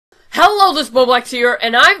Hello, this is Bowblax here,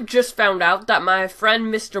 and I've just found out that my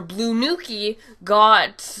friend Mr. BlueTanooki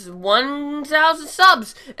got 1,000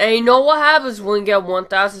 subs. And you know what happens when you get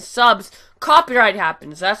 1,000 subs? Copyright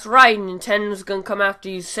happens. That's right, Nintendo's gonna come after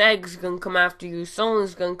you, Sega's gonna come after you,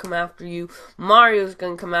 Sony's gonna come after you, Mario's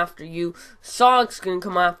gonna come after you, Sonic's gonna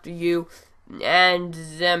come after you, and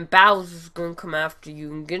then Bowser's gonna come after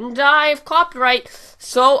you and gonna die of copyright.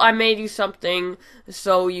 So I made you something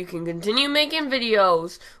so you can continue making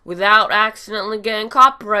videos without accidentally getting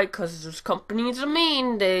copyright, because those companies are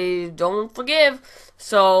mean, they don't forgive.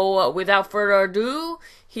 So without further ado,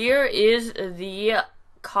 here is the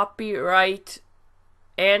copyright,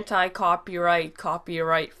 anti-copyright,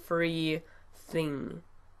 copyright-free thing.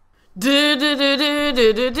 So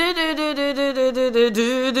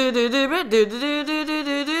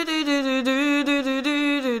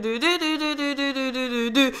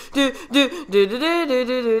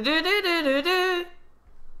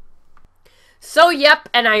yep,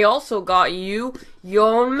 and I also got you your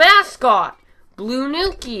own mascot,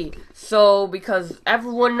 BlueTanooki. So because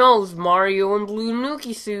everyone knows Mario and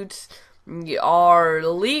BlueTanooki suits are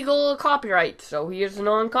legal copyright, so here's a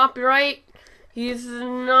non-copyright. He's a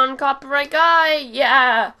non-copyright guy,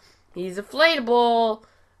 yeah. He's inflatable,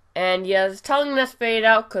 and he has his tongue that's fade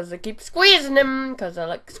out because I keep squeezing him, because I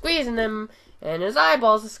like squeezing him, and his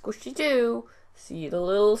eyeballs are squishy too. See the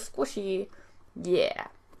little squishy, yeah.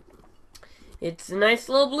 It's a nice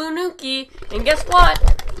little BlueTanooki, and guess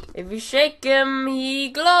what? If you shake him,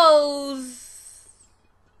 he glows.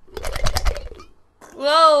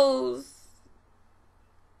 Glows.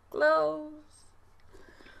 Glows.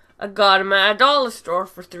 I got him at a dollar store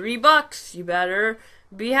for $3. You better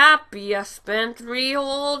be happy. I spent $3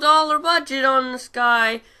 whole budget on this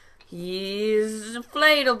guy. He's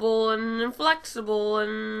inflatable and inflexible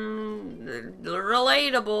and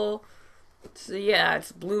relatable. So yeah,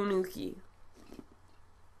 it's BlueTanooki.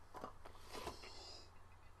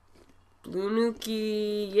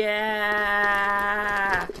 BlueTanooki,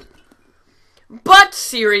 yeah. But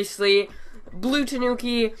seriously,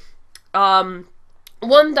 BlueTanooki,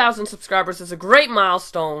 1,000 subscribers is a great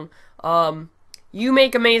milestone. You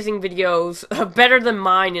make amazing videos, better than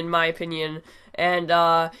mine in my opinion, and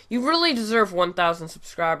you really deserve 1,000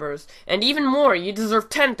 subscribers, and even more, you deserve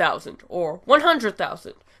 10,000 or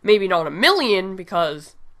 100,000. Maybe not a million,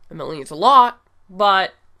 because a million is a lot,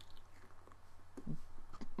 but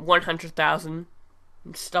 100,000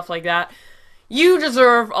 stuff like that. You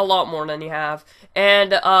deserve a lot more than you have,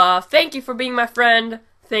 and thank you for being my friend.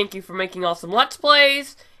 Thank you for making awesome Let's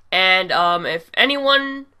Plays, and if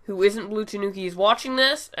anyone who isn't BlueTanooki is watching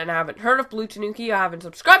this, and I haven't heard of BlueTanooki, or haven't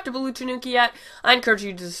subscribed to BlueTanooki yet, I encourage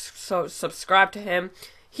you to subscribe to him.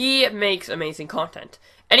 He makes amazing content.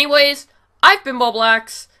 Anyways, I've been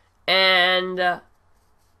Bowblax, and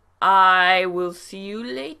I will see you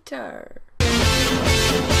later.